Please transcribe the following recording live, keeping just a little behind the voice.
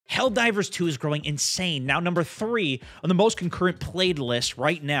Helldivers 2 is growing insane, now number 3 on the most concurrent played list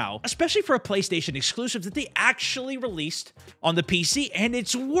right now, especially for a PlayStation exclusive that they actually released on the PC, and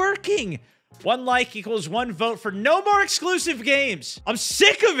it's working! 1 like equals 1 vote for no more exclusive games. I'm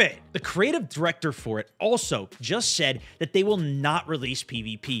sick of it. The creative director for it also just said that they will not release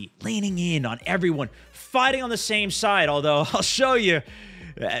PvP, leaning in on everyone fighting on the same side, although I'll show you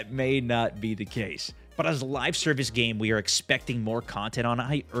that may not be the case. But as a live service game, we are expecting more content on it.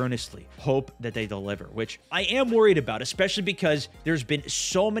 I earnestly hope that they deliver, which I am worried about, especially because there's been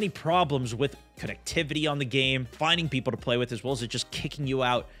so many problems with connectivity on the game, finding people to play with, as well as it just kicking you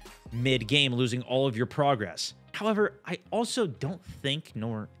out mid-game, losing all of your progress. However, I also don't think,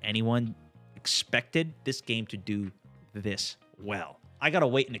 nor anyone expected this game to do this well. I gotta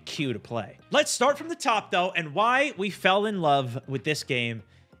wait in a queue to play. Let's start from the top, though, and why we fell in love with this game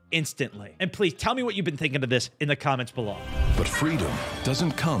instantly. And please tell me what you've been thinking of this in the comments below. But freedom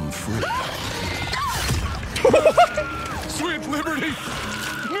doesn't come free. Sweet liberty!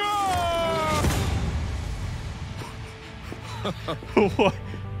 What?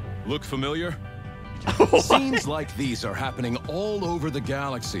 Look familiar? Scenes like these are happening all over the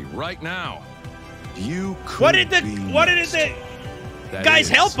galaxy right now. You could What did be next. That guys is,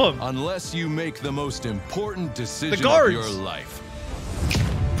 help him? Unless you make the most important decision of guards. your life.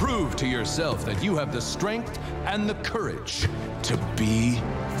 Prove to yourself that you have the strength and the courage to be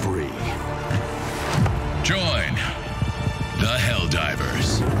free. Join the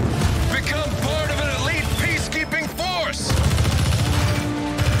Helldivers. Become part of an elite peacekeeping force.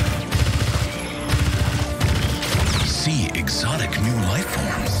 See exotic new life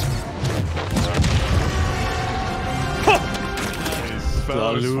forms.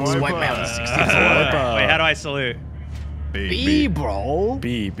 Swipe out 60. Wait, how do I salute? B, bro.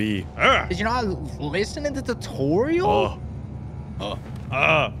 B. Did you not listen to the tutorial?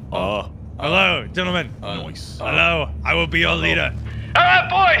 Hello, gentlemen. Nice. Hello, I will be your leader. All right,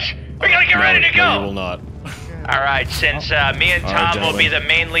 boys, we gotta get ready to No, you will go. not. All right, since me and All right, Tom will be gentlemen. the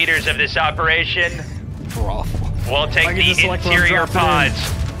main leaders of this operation, Bro. we'll take I can just the select where I'm interior dropping in.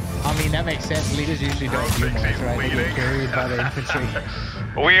 pods. I mean, that makes sense. Leaders usually don't do much, right? They get carried by the infantry.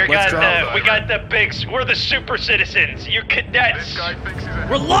 We Let's got the bigs. We're the super citizens. You cadets,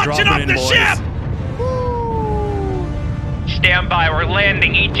 We're launching up dropping the in, boys. ship! stand by. We're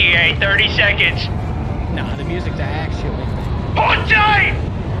landing. ETA 30 seconds. Nah, the music's actually. Hold tight.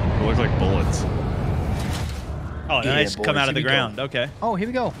 It looks like bullets. Oh, Yeah, nice. Come boys, out of the here we go. ground. Okay. Oh, here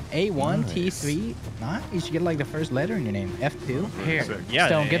we go. A1, T3. Nice. You should get like the first letter in your name. F2. Here. Yeah,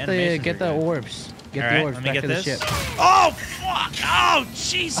 Stone, the get animations the are good. orbs. Get All the right, orbs let me back get to this. the ship. Oh, fuck! Oh,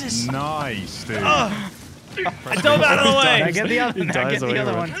 Jesus! Nice, dude. I dove out of the I way. get the other, He I dies get the away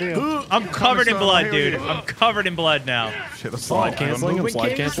other from one it. too. I'm covered in blood, Here we dude. go. I'm covered in blood now. Shit, that's Slide canceling. I'm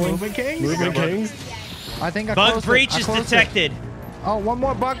slide canceling. Movement kings. Movement kings. I think I Bug closed breach it. I is closed it. detected. Oh, one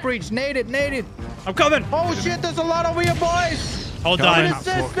more bug breach. Nade it. I'm coming. Oh shit, there's a lot over here, boys. Hold Coming. on.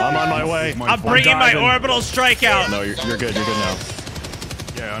 I'm on my way. I'm bringing my diving. orbital strike out. No, you're good. You're good now.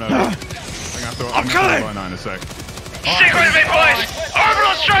 Yeah, I know. I'm coming. coming! In a sec. Stick with me, boys.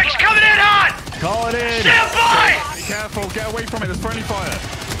 Orbital strikes coming in hot. Call it in. Stand by. Be careful, get away from it, there's friendly fire.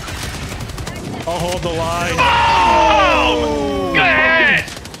 I'll hold the line. Boom. Go ahead.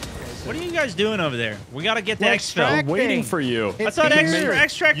 What are you guys doing over there? We gotta get the We're exfil. I'm waiting for you. I It's thought here.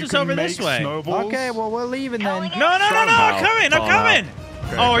 extract You was can over make this way. snowballs. Okay, well we're leaving then. No, I'm coming. I'm Tom coming.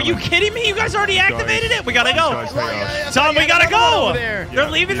 Okay, Oh, are you coming. kidding me? You guys already activated it. We gotta go. Guys, hang on. Tom, we gotta go. They're Yeah.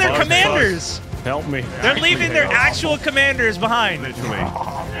 leaving their Fuck, commanders. Help me. They're leaving their actual commanders behind. Literally.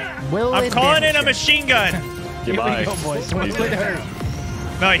 Will I'm it calling in a damage machine gun. him? Here Goodbye. we go, boys. Someone's going to hurt.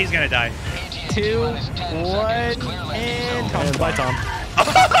 No, he's gonna die. 2, 1, and Tom. And bye, Tom.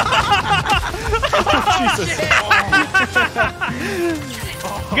 Jesus.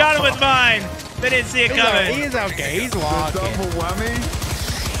 Got him with mine. They didn't see it coming. He's okay. He's walking. Double whammy.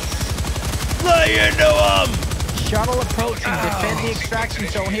 Lay into him. Shuttle approaching. Defend the extraction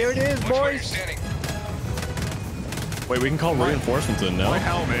zone. Here it is, boys. Wait, we can call reinforcements in My now.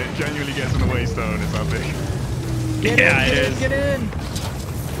 helmet genuinely gets in the way, Stone, it's that big. Yeah, it is. Get in.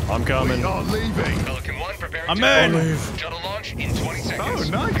 I'm coming. We are leaving. Pelican 1 preparing I'm to in. launch. Shuttle launch in 20 seconds.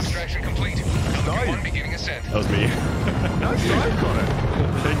 Oh, nice. Extraction complete. Pelican Nice. 1 beginning ascent. That was me. Nice dive, Connor.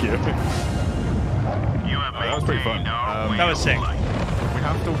 Thank you. That was pretty fun. That was sick. We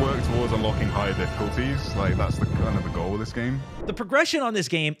have to work towards unlocking higher difficulties. Like, that's the kind of the goal of this game. The progression on this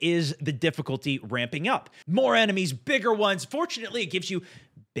game is the difficulty ramping up. More enemies, bigger ones. Fortunately, it gives you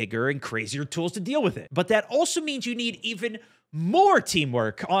bigger and crazier tools to deal with it. But that also means you need even more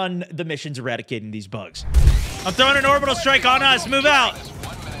teamwork on the missions eradicating these bugs. I'm throwing an orbital strike on us. Move out.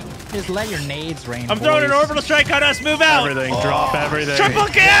 Just let your nades rain. I'm throwing an orbital strike on us. Move out. Everything. Drop everything. Triple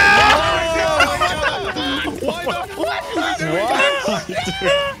kill!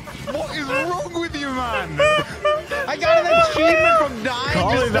 What is wrong with you, man? I got an achievement from dying.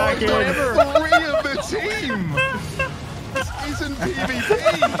 Call me back in. Three of the team. This isn't PvP.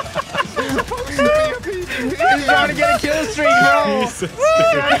 It's supposed to be a PvP. He's trying to get a kill streak, bro. Jesus.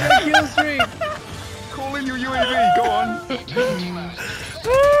 Trying to get a kill streak. Call in your UAV. Go on.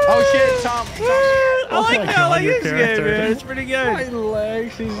 Oh shit, Tom. I like my that. I God, like your this game, character. man. It's pretty good. My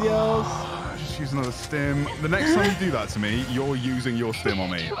legs, these yells. Just use another stim. The next time you do that to me, you're using your stim on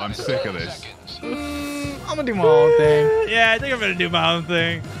me. I'm sick of this. I'm gonna do my own thing. Yeah, I think I'm gonna do my own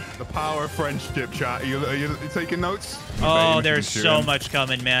thing. The power of friendship, chat. Are you taking notes? Oh, there's so much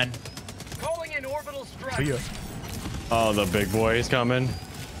coming, man. Calling in orbital strike. See ya. Oh, the big boy is coming.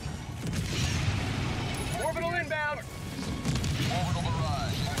 Orbital inbound.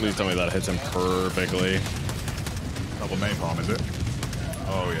 Please tell me that hits him perfectly. Double napalm, is it?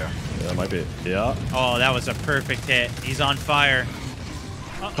 Oh, yeah. Yeah, that might be. Yeah. Oh, that was a perfect hit. He's on fire.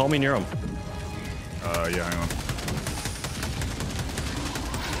 Call me near him. Yeah, hang on.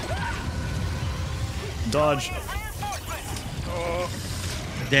 Dodge.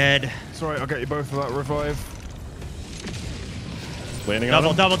 Dead. Sorry, I'll get you both for that revive. Landing on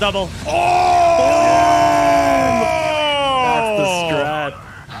Double, him. double, double. Oh! That's the strat.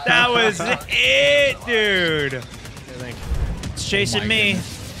 That was it, dude. It's chasing me.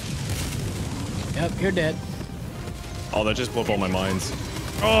 Yep, you're dead. Oh, that just blew up all my mines.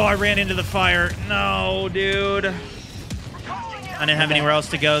 Oh, I ran into the fire. No, dude. I didn't have anywhere else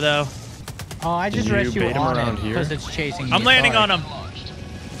to go, though. Oh, I just You rest you bait him on around it here? because it's chasing me. I'm landing Sorry. on him.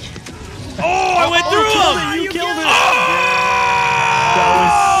 Oh, I went through him. You killed it.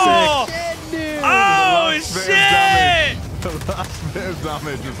 Oh! Dead, dude. Oh, shit! The last bit of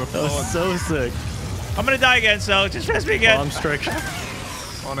damage is a That was fraud. so sick. I'm gonna die again, so just press me again. Bomb strike.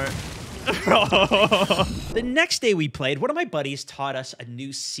 On it. The next day we played, one of my buddies taught us a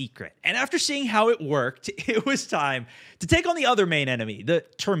new secret. And after seeing how it worked, it was time to take on the other main enemy, the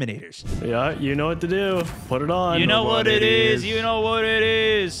Terminators. Yeah, you know what to do. Put it on. You know what it is. You know what it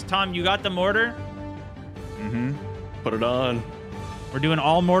is. Tom, you got the mortar? Put it on. We're doing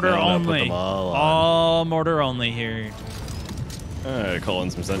all mortar No, no, put only. them all on. All mortar only here. All right, call in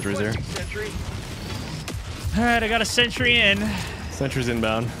some sentries here. All right, I got a sentry in. Sentries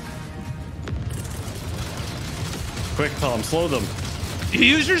inbound. Quick, Tom, slow them.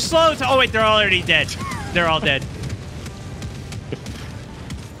 Use your slow. Oh, wait, they're already dead. They're all dead.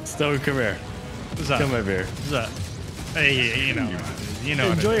 Stone, come here. What's up? Come over here. What's up? Hey, you know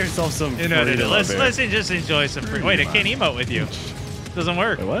what Enjoy yourself some You know what it is. freedom up here. Let's just enjoy some free. Wait, I can't emote with you. Doesn't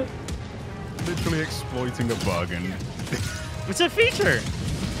work. Wait, what? Literally exploiting a bug and It's a feature.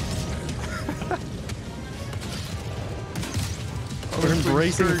 We're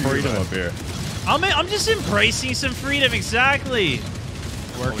embracing screw you, freedom man. up here. I'm just embracing some freedom. Exactly.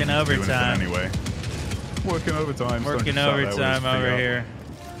 Working Doing anything overtime. anyway. Working overtime. Working Sat there with his overtime feet over up. here.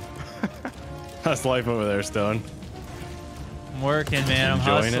 That's life over there, Stone. I'm working, man. I'm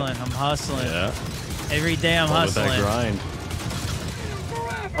Enjoying it? hustling. I'm hustling. Yeah. Every day I'm All with that hustling. grind.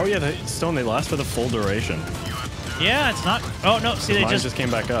 Oh yeah, Stone, they last for the full duration. Yeah, it's not. Oh no, see they Mine just. just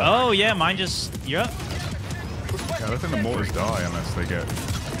came back up. Oh yeah, mine just. Yep. Yeah, I don't think the mortars die unless they get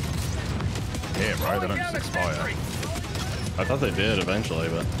hit, right? They don't just expire. I thought they did eventually,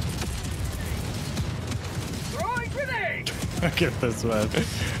 but Throwing grenade. look at this man.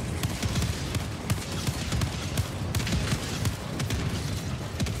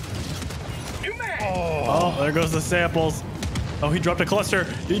 New man. Oh, there goes the samples. Oh, he dropped a cluster.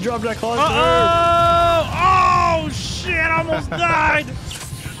 He dropped a cluster. Oh shit! I almost died.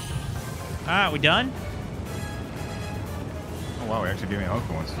 All right, we done? Oh wow, we actually gave me a hug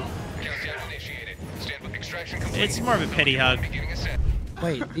for once. Countdown initiated. Stand by. Extraction complete. It's more of a pity hug. Beginning ascent.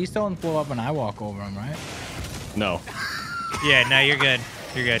 Wait, these don't blow up when I walk over them, right? No. Yeah, no, you're good.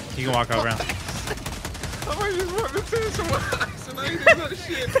 You're good. You can walk over. I might just want to do some worse and I did that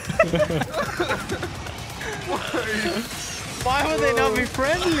shit. Why would they not be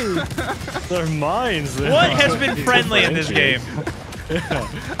friendly? They're mines. They're What has not been friendly in this game?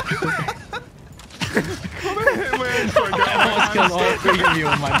 Hit my head straight I out almost killed all three of you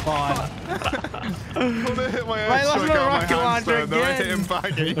in my pod. When they hit my Right, head let's straight go out my rocket launcher hamster, then I hit again. him back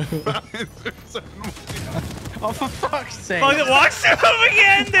and he fell into Oh, for fuck's sake. Fuck it, walks through him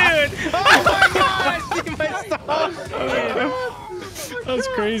again, dude. Oh my god, I see my stuff. That's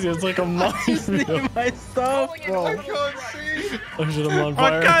crazy. It's like a mine. I see my stuff, I bro. can't see. Oh shit, I'm on I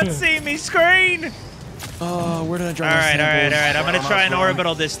fire. can't see me screen. Oh, where did I drop All my right, all right, all samples? right. I'm gonna try and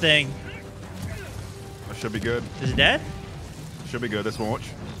orbital this thing. That should be good. Is it dead? Should be good. This one, watch.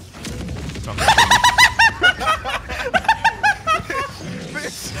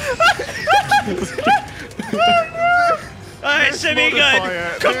 All right, should be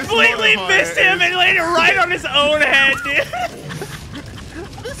modifier- good. this Completely modifier missed him and laid it right on his own head, dude.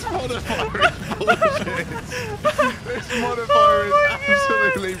 This modifier is bullshit. This modifier is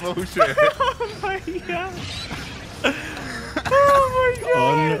absolutely bullshit. Oh my god. Oh my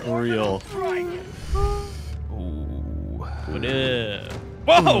god. Unreal. What up?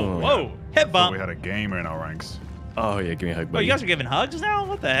 Whoa, whoa. Head Thought bump. we had a gamer in our ranks. Oh, yeah, give me a hug, Oh, buddy. you guys are giving hugs now?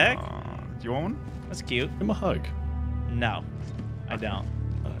 What the heck? Do you want one? That's cute. Give him a hug. No, I don't.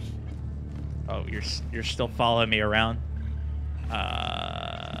 Oh, you're still following me around?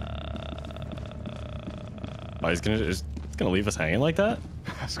 Oh, he's gonna leave us hanging like that?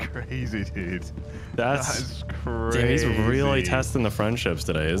 That's crazy, dude. That's crazy. damn, he's really testing the friendships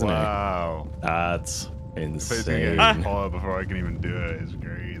today, isn't Wow. he? That's He's gonna insane. get power before I can even do it. It's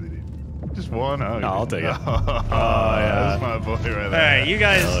crazy, dude. Just one. Oh, No, I'll take it. Oh, yeah. That's my boy right there. All right, you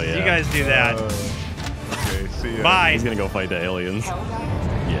guys do that. Okay, see ya. Bye. He's gonna go fight the aliens.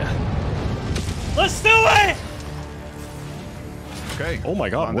 Yeah. Let's do it! Okay. Oh my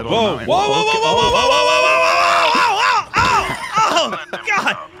god. Landed Whoa, on Whoa, the whoa, whoa, mountain. whoa, whoa, whoa, whoa, whoa, whoa, whoa, whoa, whoa, oh,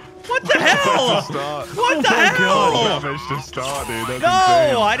 God. What the hell? Start. What the hell? Damage to start, dude. That's No,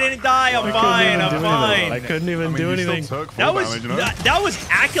 insane. I didn't die. I'm fine. I'm I fine. couldn't even I mean, do you anything. Still took full That was damage, you know? that was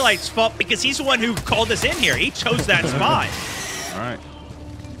Acolyte's fault because he's the one who called us in here. He chose that spot. All right.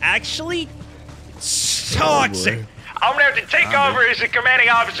 Actually, it's toxic. I'm gonna have to take over as the commanding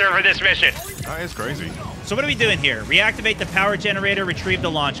officer for this mission. That is crazy. So what are we doing here? Reactivate the power generator, retrieve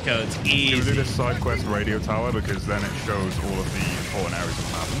the launch codes. Should we do Easy. this side quest radio tower because then it shows all of the important areas of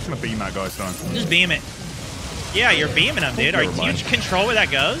the map. I'm just gonna beam that guy's son. Just beam it. Yeah, you're beaming him, dude. Are Never you mind. control where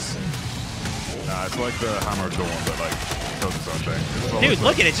that goes? Nah, it's like the Hammer of Dawn, but like shows its own thing. It follows Dude, the-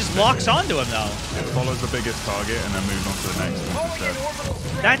 look at it. It just locks onto him, though. It follows the biggest target and then moves on to the next one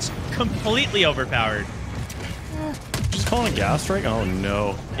instead. That's completely overpowered. Just calling a gas strike? Oh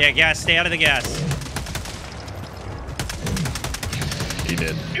no. Yeah, gas. Stay out of the gas. He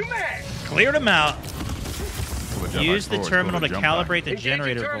did. New mag! Cleared him out. Pull the jetpack Use the forward, terminal pull to the jump pack. calibrate the Engage the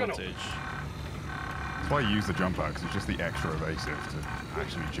generator terminal. voltage. That's why I use the jump pack, because it's just the extra evasive to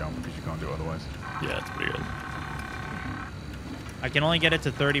actually jump because you can't do it otherwise. Yeah, it's pretty good. I can only get it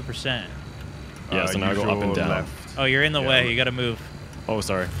to 30%. Yeah, so now I use go up and your down. Left. Oh, you're in the Yeah, way. look. You gotta move. Oh,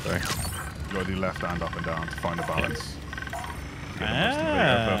 sorry. You gotta do left and up and down to find a balance. Get the most of it.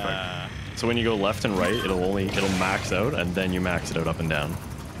 Yeah, Ah, So when you go left and right, it'll max out, and then you max it out up and down.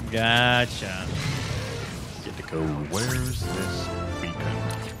 gotcha. Get the code. perfect. Where's this beacon?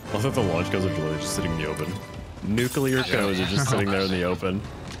 I thought the launch codes are literally just sitting in the open. Nuclear codes are just sitting there in the open.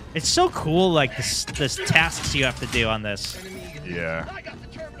 It's so cool, like this tasks you have to do on this. Yeah, I got the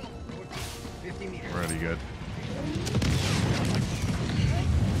terminal. 50 meters. really good.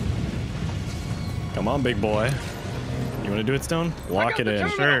 Come on, big boy. You want to do it, Stone? Lock it in.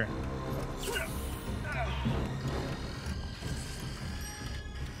 Sure.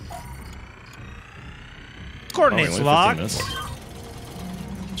 Coordinates only 15 locked. minutes.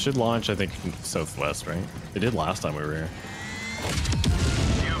 Should launch, I think, southwest, right? It did last time we were here.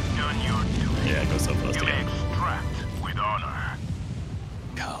 You've done your duty. Yeah, it goes southwest again. Extract with honor.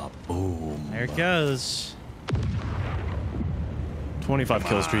 Kaboom. There it goes. 25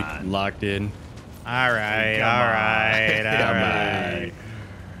 kill streak locked in. All right, all right, all right.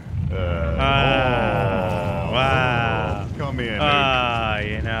 Wow. Come here,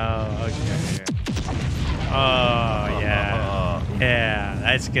 You know, okay. Oh, yeah. Yeah,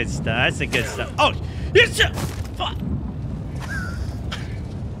 that's good stuff. That's the good stuff. Oh, yes, sir. Fuck.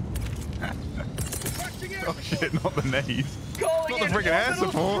 Oh shit, not the nade. Calling Not the in friggin' air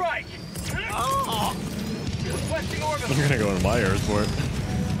orbital support. strike. Requesting orbital. I'm gonna go into my air sport.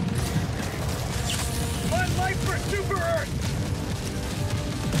 One life for Super Earth.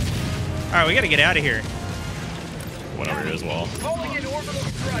 All right, we got to get out of here. Went over here as well. Calling in orbital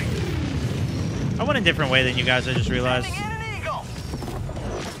strike. I went a different way than you guys, I just realized. Sending in an eagle.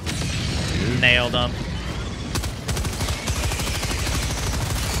 Nailed them.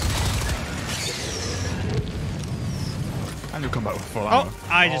 And you'll come back with full Oh, armor.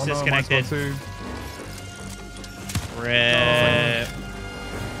 I just no, disconnected. mine's gone too. Rip.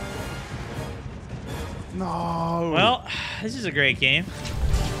 No. Well, this is a great game.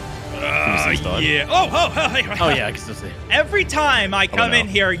 Yeah. Oh, yeah, I can still see. Every time I come no. in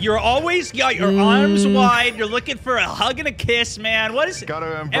here, you're always got your arms wide. You're looking for a hug and a kiss, man. What is?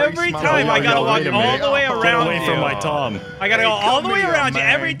 Gotta embrace Every my time I life. gotta walk wait a all minute. the way Get Get around away you. from my Tom. I gotta go all the way around you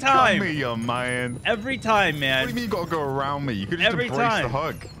every time. Come here, man. Every time, What do man. you mean you gotta go around me? You could just Every embrace time. the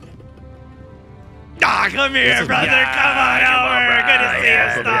hug. Ah, come here, brother. Come on over. Good to see you,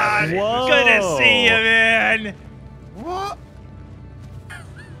 Stan. Whoa. Good to see you, man. What?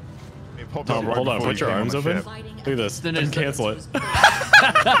 It popped Tom, up right hold on. before Put you your came on arms the open. ship. Look at this. And cancel it.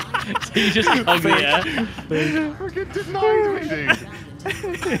 You just hug me, yeah? Freaking denied me,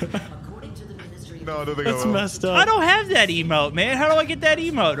 dude. No, I don't think I That's will. messed up. I don't have that emote, man. How do I get that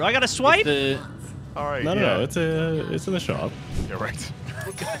emote? Do I gotta swipe? All right. No, yeah. it's in the shop. You're right.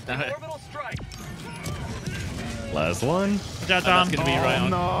 Orbital strike. Last one. Watch out, Tom. That's gonna be right Oh on.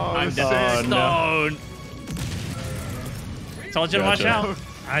 no, I'm the dead. sick. no. Told you to watch Gotcha. out.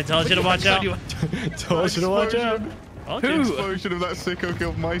 I told you to watch out. Told you to watch out. Told you. Explosion of that sicko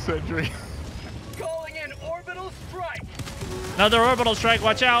killed my sentry. Calling in orbital strike. Another orbital strike.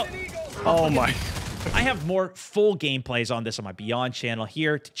 Watch out. Oh my. I have more full gameplays on this on my Beyond channel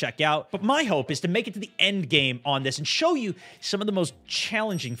here to check out, but my hope is to make it to the end game on this and show you some of the most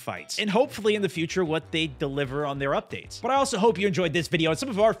challenging fights, and hopefully in the future what they deliver on their updates. But I also hope you enjoyed this video and some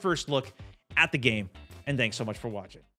of our first look at the game, and thanks so much for watching.